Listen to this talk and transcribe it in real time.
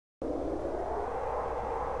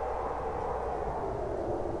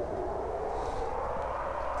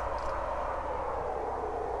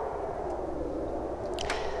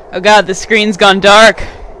Oh god, the screen's gone dark.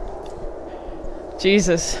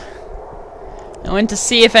 Jesus. I went to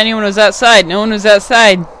see if anyone was outside. No one was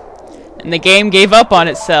outside. And the game gave up on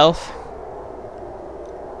itself.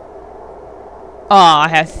 Aw,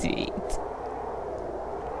 how sweet.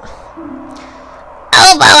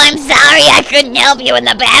 Oh, well, I'm sorry I couldn't help you in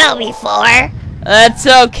the battle before. That's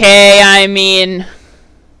okay, I mean...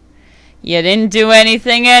 You didn't do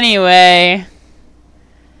anything anyway.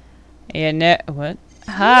 You know... What?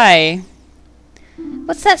 Hi.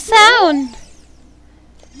 What's that sound?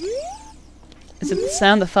 Is it the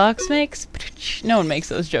sound the fox makes? No one makes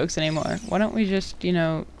those jokes anymore. Why don't we just, you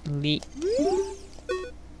know, leap?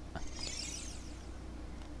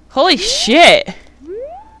 Holy shit!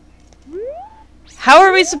 How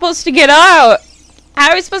are we supposed to get out? How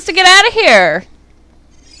are we supposed to get out of here?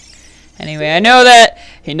 Anyway, I know that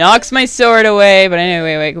he knocks my sword away, but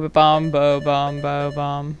anyway, wait, bomb, bow,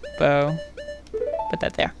 bow. Put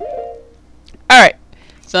that there. Alright.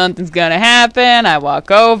 Something's gonna happen. I walk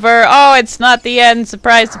over. Oh, it's not the end.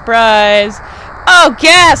 Surprise, surprise. Oh,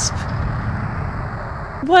 gasp!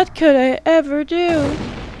 What could I ever do?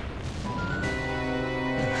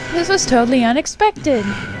 This was totally unexpected.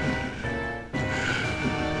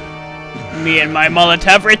 Me and my mullet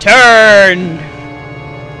have returned!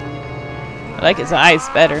 I like his eyes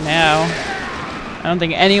better now. I don't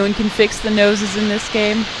think anyone can fix the noses in this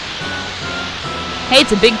game. Hey,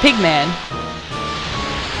 it's a big pig man.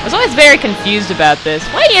 I was always very confused about this.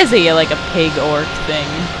 Why is he like a pig orc thing?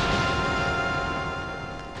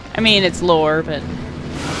 I mean, it's lore, but...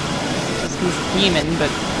 Just he's a demon, but...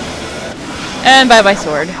 And bye my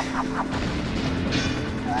sword.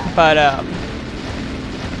 But,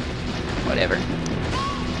 whatever.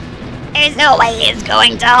 There's no way he's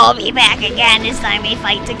going to hold me back again this time we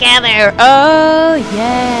fight together. Oh,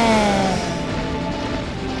 yeah.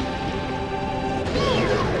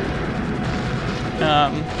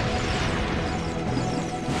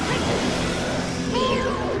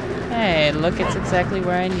 Hey, look, it's exactly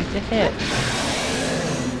where I need to hit.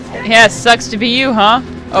 Yeah, it sucks to be you, huh?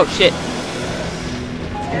 Oh, shit.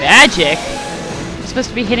 Magic? You're supposed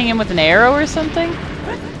to be hitting him with an arrow or something?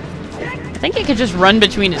 I think he could just run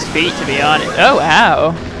between his feet, to be honest. Oh,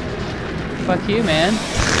 wow. Fuck you, man.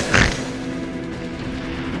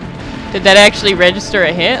 Did that actually register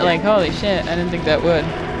a hit? Like, holy shit, I didn't think that would.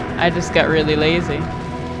 I just got really lazy.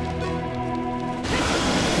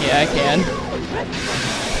 Yeah, I can.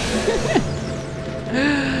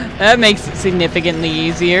 That makes it significantly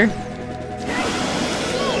easier.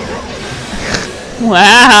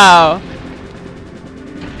 Wow!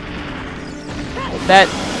 That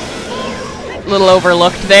little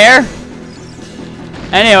overlooked there.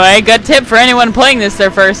 Anyway, good tip for anyone playing this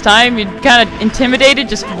their first time. You're kind of intimidated,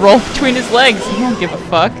 just roll between his legs. He don't give a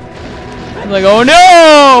fuck. I'm like, oh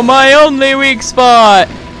no! My only weak spot!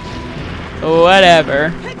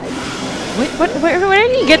 Whatever. Where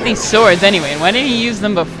did he get these swords anyway? And why didn't he use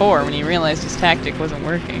them before when he realized his tactic wasn't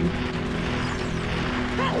working?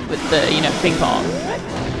 With the, you know, ping pong.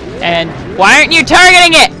 And why aren't you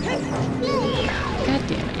targeting it? God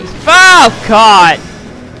damn it. Oh, God!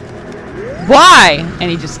 Why? And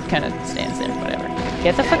he just kind of stands there, whatever.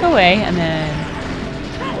 Get the fuck away, and then...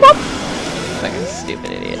 Whoop! Fucking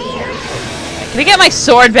stupid idiot. Can I get my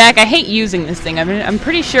sword back? I hate using this thing. I mean, I'm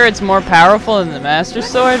pretty sure it's more powerful than the Master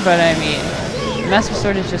Sword, but I mean, the Master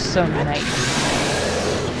Sword is just so nice.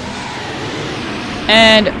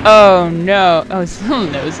 And, oh no. Oh, his little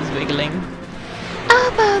nose is wiggling.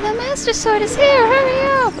 Albo, the Master Sword is here! Hurry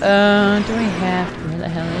up! Do we have to? Where the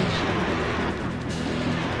hell is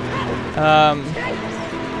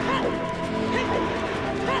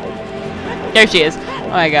she? There she is. Oh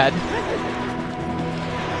my god.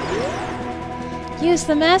 Use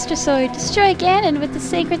the Master Sword. Destroy Ganon with the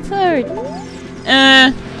Sacred Sword.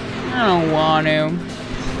 I don't want to.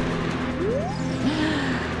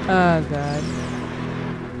 Oh god.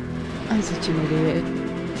 I'm such an idiot.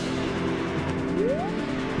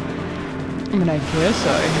 I mean, I guess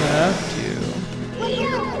I have to.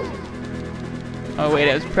 Oh wait,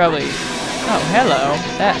 it was probably... Oh, hello.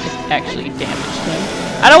 That actually damaged him.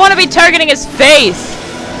 I don't want to be targeting his face!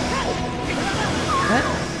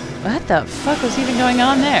 What the fuck was even going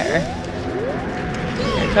on there?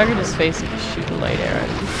 Here, target his face and shoot a light arrow.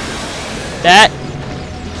 That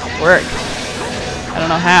worked. I don't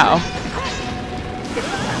know how.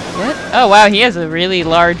 What? Oh wow, he has a really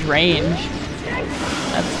large range.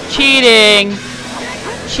 That's cheating!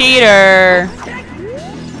 Cheater!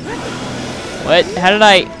 What? How did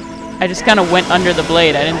I just kind of went under the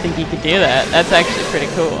blade. I didn't think he could do that. That's actually pretty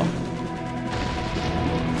cool.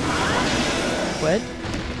 What?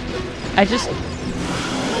 I just...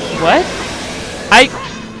 What?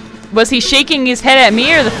 Was he shaking his head at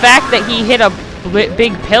me, or the fact that he hit a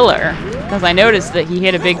big pillar? Because I noticed that he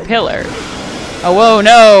hit a big pillar. Oh, whoa,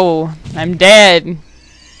 no! I'm dead.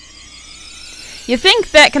 You think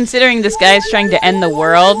that considering this guy is trying to end the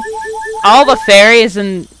world, all the fairies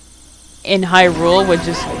in Hyrule would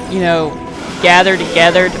just, you know, gather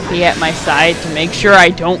together to be at my side to make sure I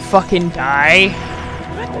don't fucking die?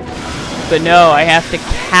 But no, I have to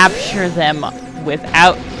capture them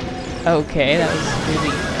without... Okay, that was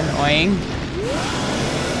really annoying.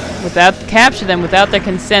 Capture them without their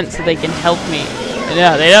consent so they can help me.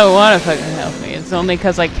 No, they don't want to fucking help me. It's only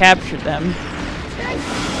because I captured them.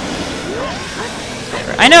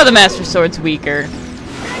 I know the Master Sword's weaker.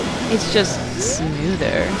 It's just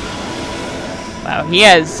smoother. Wow, he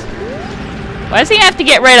has... Why does he have to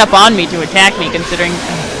get right up on me to attack me, considering...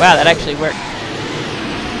 Oh, wow, that actually worked.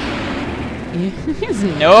 His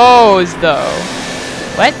nose, though.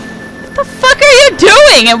 What? What the fuck are you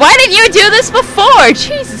doing? And why didn't you do this before?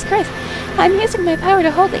 Jesus Christ. I'm using my power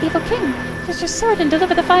to hold the evil king. Use your sword and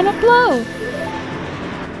deliver the final blow.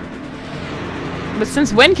 But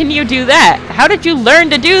since when can you do that? How did you learn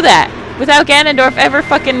to do that? Without Ganondorf ever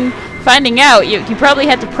fucking finding out. You probably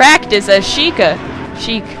had to practice as Sheikah.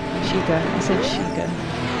 Sheikah. I said Sheikah.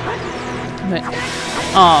 But,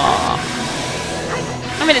 aww.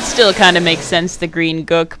 I mean, it still kind of makes sense, the green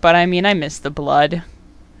gook, but I mean, I miss the blood.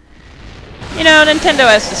 You know, Nintendo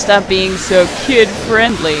has to stop being so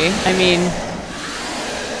kid-friendly. I mean...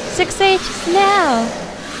 6 ages now.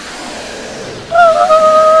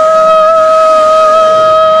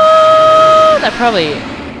 Oh, that probably...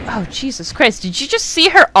 Oh, Jesus Christ. Did you just see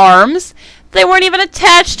her arms? They weren't even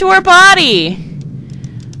attached to her body.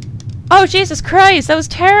 Oh, Jesus Christ. That was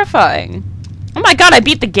terrifying. Oh my god, I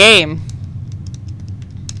beat the game.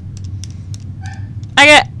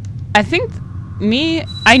 I think...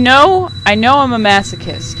 I know I'm a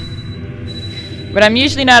masochist. But I'm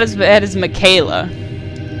usually not as bad as Michaela.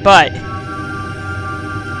 But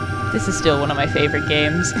this is still one of my favorite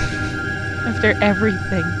games. After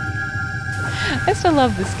everything. I still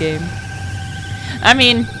love this game. I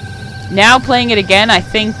mean, now playing it again, I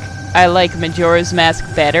think I like Majora's Mask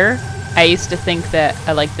better. I used to think that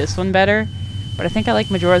I liked this one better. But I think I like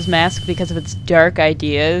Majora's Mask because of its dark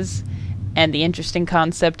ideas and the interesting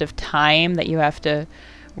concept of time that you have to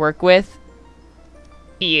work with.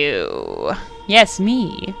 You. Yes,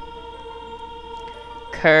 me.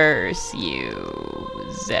 Curse you,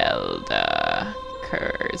 Zelda.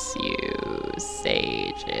 Curse you,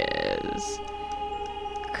 sages.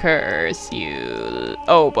 Curse you,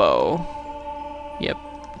 oboe. Yep.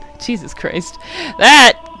 Jesus Christ.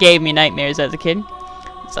 That gave me nightmares as a kid.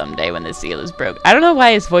 Someday when the seal is broke. I don't know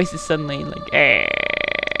why his voice is suddenly like,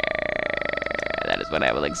 that is when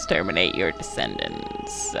I will exterminate your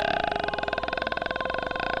descendants.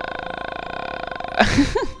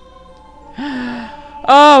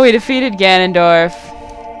 Oh, we defeated Ganondorf.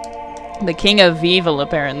 The king of evil,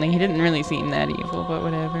 apparently. He didn't really seem that evil, but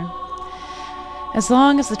whatever. As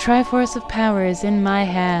long as the Triforce of Power is in my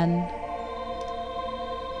hand,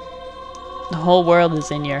 the whole world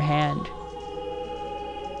is in your hand.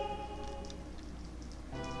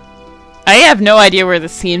 I have no idea where the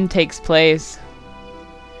scene takes place.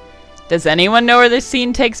 Does anyone know where this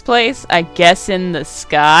scene takes place? I guess in the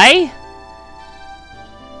sky?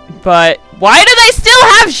 But why do they still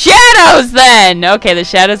have shadows then? Okay, the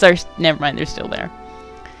shadows are... Never mind, they're still there.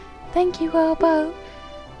 Thank you, Oboe.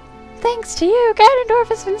 Thanks to you, Ganondorf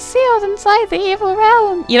has been sealed inside the evil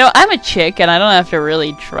realm. You know, I'm a chick and I don't have to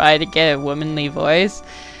really try to get a womanly voice.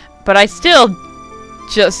 But I still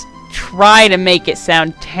just try to make it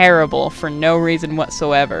sound terrible for no reason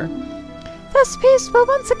whatsoever. Thus peace will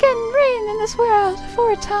once again reign in this world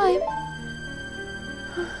for a time.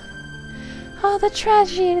 All the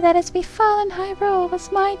tragedy that has befallen Hyrule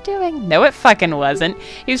was my doing. No, it fucking wasn't.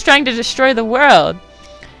 He was trying to destroy the world.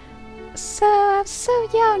 So, I was so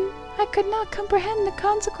young, I could not comprehend the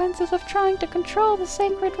consequences of trying to control the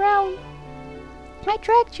sacred realm. I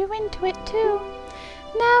dragged you into it too.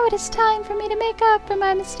 Now it is time for me to make up for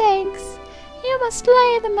my mistakes. You must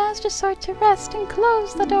lay the Master Sword to rest and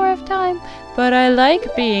close the door of time. But I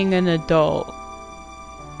like being an adult.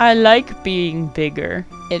 I like being bigger.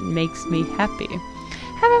 It makes me happy.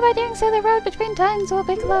 However, by doing so, the road between times will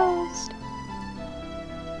be closed.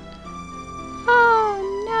 Oh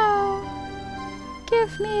no!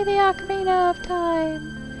 Give me the Ocarina of Time.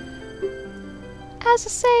 As a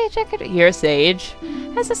sage, I could... You're a sage.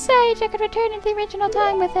 As a sage, I could return to the original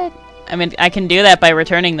time with it. I mean, I can do that by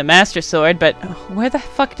returning the Master Sword, but where the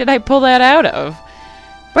fuck did I pull that out of?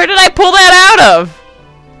 Where did I pull that out of?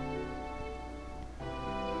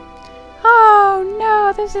 Oh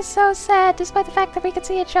no, this is so sad, despite the fact that we could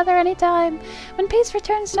see each other anytime. When peace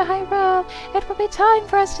returns to Hyrule, it will be time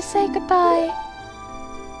for us to say goodbye.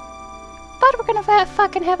 But we're gonna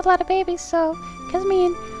fucking have a lot of babies, so... Because, I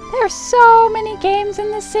mean, there are so many games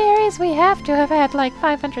in this series, we have to have had like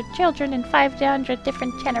 500 children in 500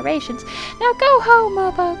 different generations. Now go home,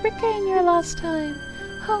 Mobo, regain your lost time.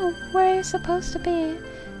 Home, where you're supposed to be.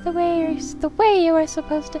 The way you are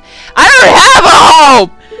supposed to... I don't have a home!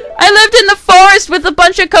 I lived in the forest with a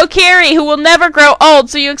bunch of Kokiri who will never grow old,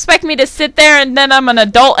 so you expect me to sit there and then I'm an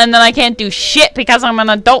adult and then I can't do shit because I'm an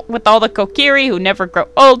adult with all the Kokiri who never grow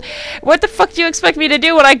old. What the fuck do you expect me to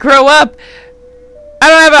do when I grow up? I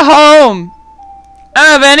don't have a home! I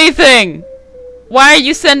don't have anything! Why are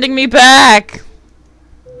you sending me back?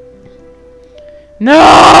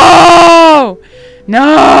 No!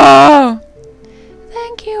 No!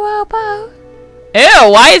 Thank you, Obo.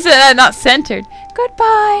 Ew, why is it not centered?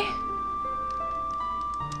 Goodbye.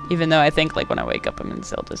 Even though I think, like, when I wake up, I'm in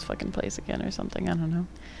Zelda's fucking place again or something. I don't know.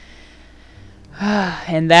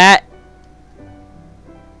 And that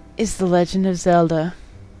is The Legend of Zelda.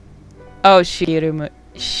 Oh, Shigeru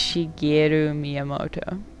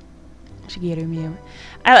Miyamoto. Shigeru Miyamoto.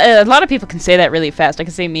 A lot of people can say that really fast. I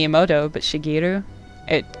can say Miyamoto, but Shigeru,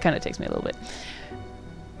 it kind of takes me a little bit.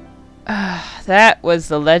 That was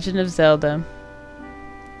The Legend of Zelda.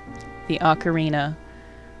 The Ocarina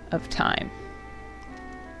of Time.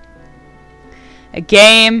 A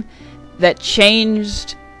game that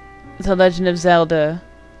changed The Legend of Zelda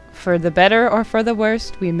for the better or for the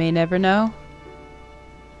worst, we may never know.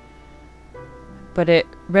 But it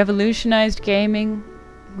revolutionized gaming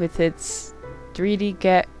with its 3D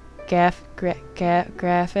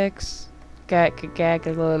graphics,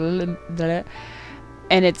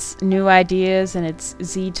 and its new ideas and its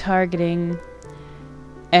Z targeting,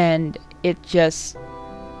 and it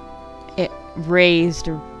raised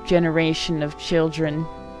a generation of children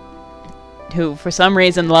who for some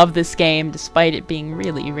reason love this game despite it being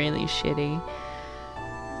really, really shitty.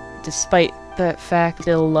 Despite the fact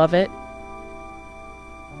they'll love it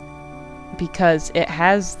because it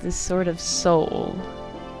has this sort of soul.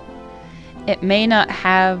 It may not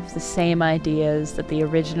have the same ideas that the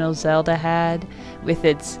original Zelda had, with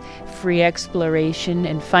its free exploration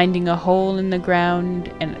and finding a hole in the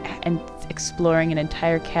ground and exploring an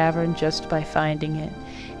entire cavern just by finding it.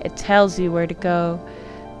 It tells you where to go,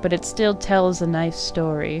 but it still tells a nice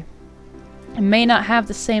story. It may not have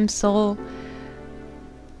the same soul,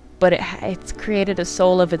 but it's created a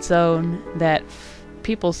soul of its own that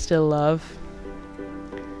people still love.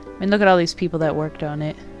 I mean, look at all these people that worked on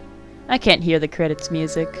it. I can't hear the credits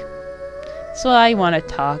music, so I want to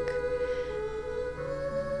talk.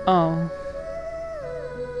 Oh.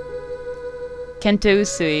 Kento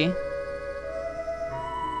Usui.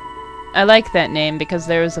 I like that name because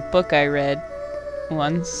there was a book I read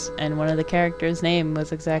once, and one of the characters' name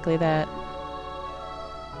was exactly that.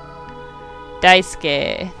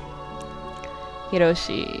 Daisuke.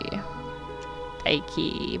 Hiroshi.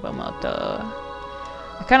 Daiki. Momoto.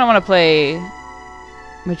 I kind of want to play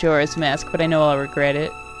Majora's Mask, but I know I'll regret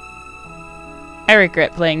it. I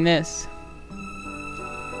regret playing this.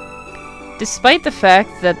 Despite the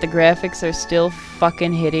fact that the graphics are still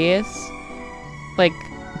fucking hideous, like,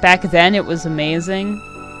 back then it was amazing,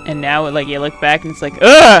 and now, like, you look back and it's like,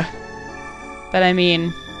 ugh! But I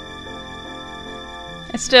mean,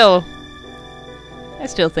 I still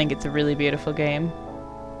think it's a really beautiful game.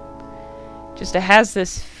 Just it has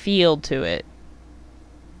this feel to it.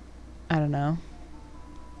 I don't know.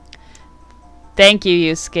 Thank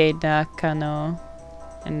you, Yusuke Nakano.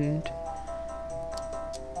 And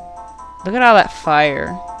look at all that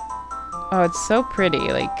fire. Oh, it's so pretty.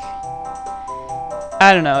 Like,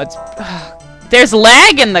 I don't know. It's there's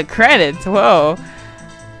lag in the credits. Whoa.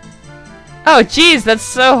 Oh, jeez, that's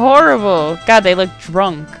so horrible. God, they look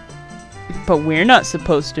drunk. But we're not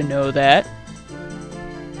supposed to know that.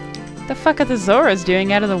 What the fuck are the Zoras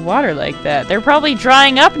doing out of the water like that? They're probably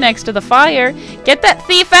drying up next to the fire. Get that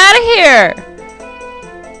thief out of here!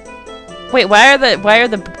 Wait, why are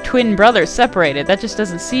the twin brothers separated? That just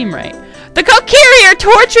doesn't seem right. The Kokiri are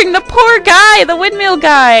torturing the poor guy, the windmill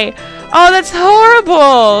guy. Oh, that's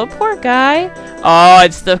horrible. Poor guy. Oh,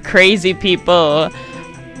 it's the crazy people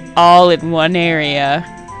all in one area.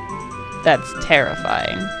 That's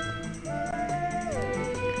terrifying.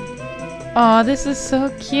 Oh, this is so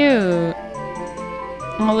cute.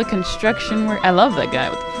 All the construction work. I love that guy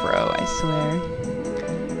with the fro, I swear.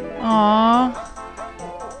 Aww.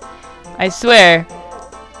 I swear.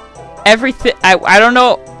 Everything. I don't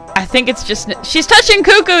know. I think it's just. She's touching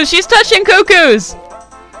cuckoos! She's touching cuckoos!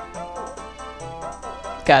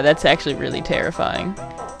 God God, that's actually really terrifying.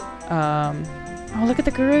 Oh, look at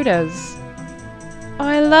the Gerudos. Oh,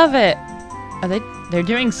 I love it. Are they're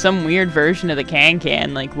doing some weird version of the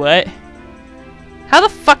can-can, like what? How the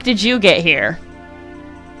fuck did you get here?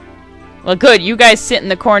 Well, good, you guys sit in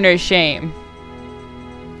the corner of shame.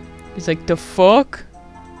 He's like, the fuck?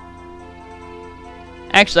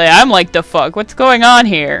 Actually, I'm like, the fuck? What's going on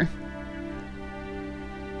here?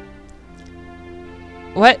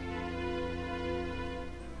 What?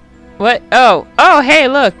 What? Oh. Oh, hey,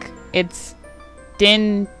 look. It's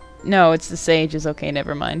Din... No, it's the sages. Okay,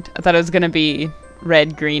 never mind. I thought it was gonna be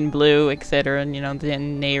red, green, blue, etc. And, you know,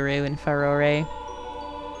 Din, Nehru, and Farore.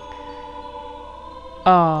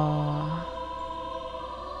 Aww.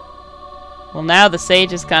 Well, now the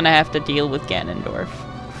sages kind of have to deal with Ganondorf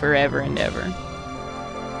forever and ever.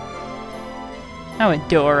 How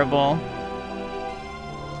adorable.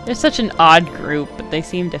 They're such an odd group, but they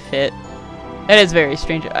seem to fit. That is very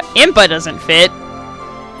strange. Impa doesn't fit.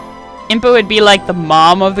 Impa would be like the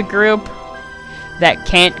mom of the group that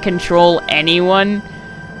can't control anyone.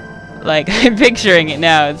 Like, I'm picturing it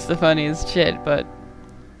now. It's the funniest shit, but...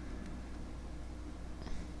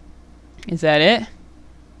 Is that it?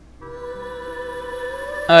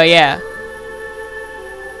 Oh, yeah.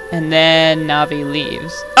 And then Navi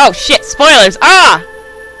leaves. Oh, shit! Spoilers! Ah!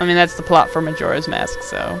 I mean, that's the plot for Majora's Mask,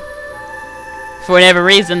 so... For whatever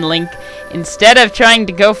reason, Link, instead of trying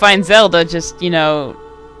to go find Zelda, just, you know,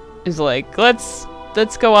 is like, let's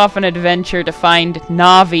go off an adventure to find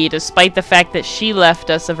Navi, despite the fact that she left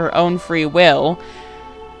us of her own free will.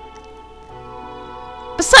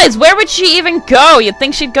 Besides, where would she even go? You'd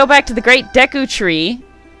think she'd go back to the Great Deku Tree,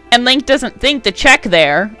 and Link doesn't think to check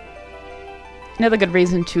there. Another good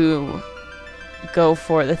reason to go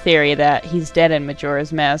for the theory that he's dead in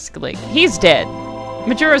Majora's Mask. Like, he's dead.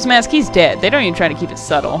 Majora's Mask, he's dead. They don't even try to keep it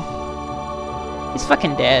subtle. He's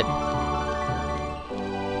fucking dead.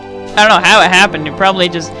 I don't know how it happened. He probably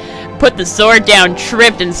just put the sword down,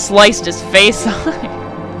 tripped, and sliced his face off.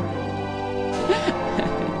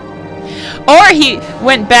 Or he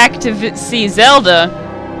went back to see Zelda,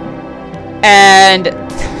 and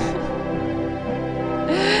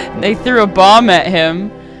they threw a bomb at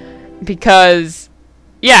him because,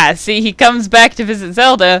 yeah, see, he comes back to visit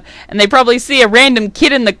Zelda, and they probably see a random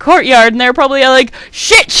kid in the courtyard, and they're probably like,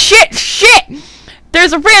 shit, shit, shit!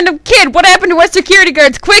 There's a random kid! What happened to our security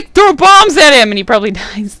guards? Quick, throw bombs at him! And he probably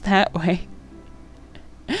dies that way.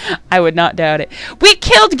 I would not doubt it. We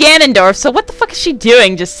killed Ganondorf, so what the fuck is she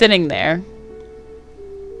doing just sitting there?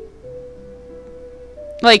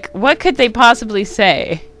 Like, what could they possibly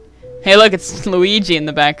say? Hey, look, it's Luigi in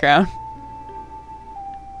the background.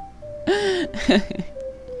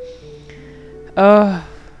 Oh.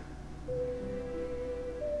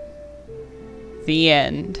 The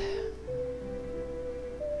end.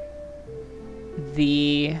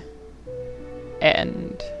 The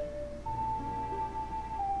end.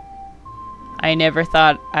 I never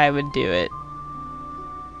thought I would do it.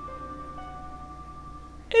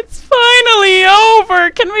 It's finally over!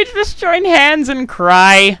 Can we just join hands and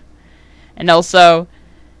cry? And also,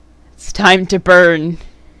 it's time to burn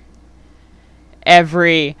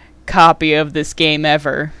every copy of this game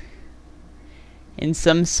ever in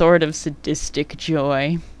some sort of sadistic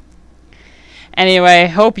joy. Anyway,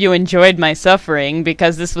 hope you enjoyed my suffering,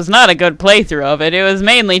 because this was not a good playthrough of it. It was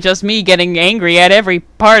mainly just me getting angry at every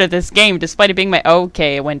part of this game, despite it being my...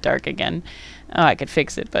 Okay, it went dark again. Oh, I could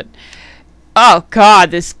fix it, but... Oh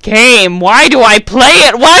god, this game! Why do I play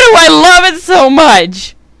it? Why do I love it so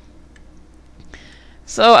much?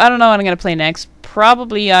 So, I don't know what I'm gonna play next.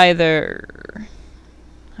 Probably another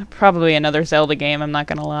Zelda game, I'm not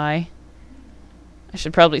gonna lie. I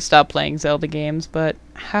should probably stop playing Zelda games, but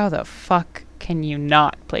how the fuck can you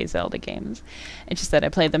not play Zelda games? It's just that I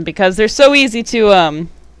play them because they're so easy to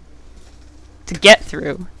get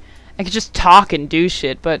through. I could just talk and do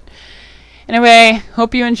shit, but anyway,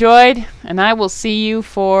 hope you enjoyed, and I will see you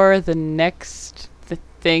for the next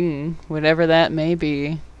thing, whatever that may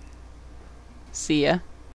be. See ya.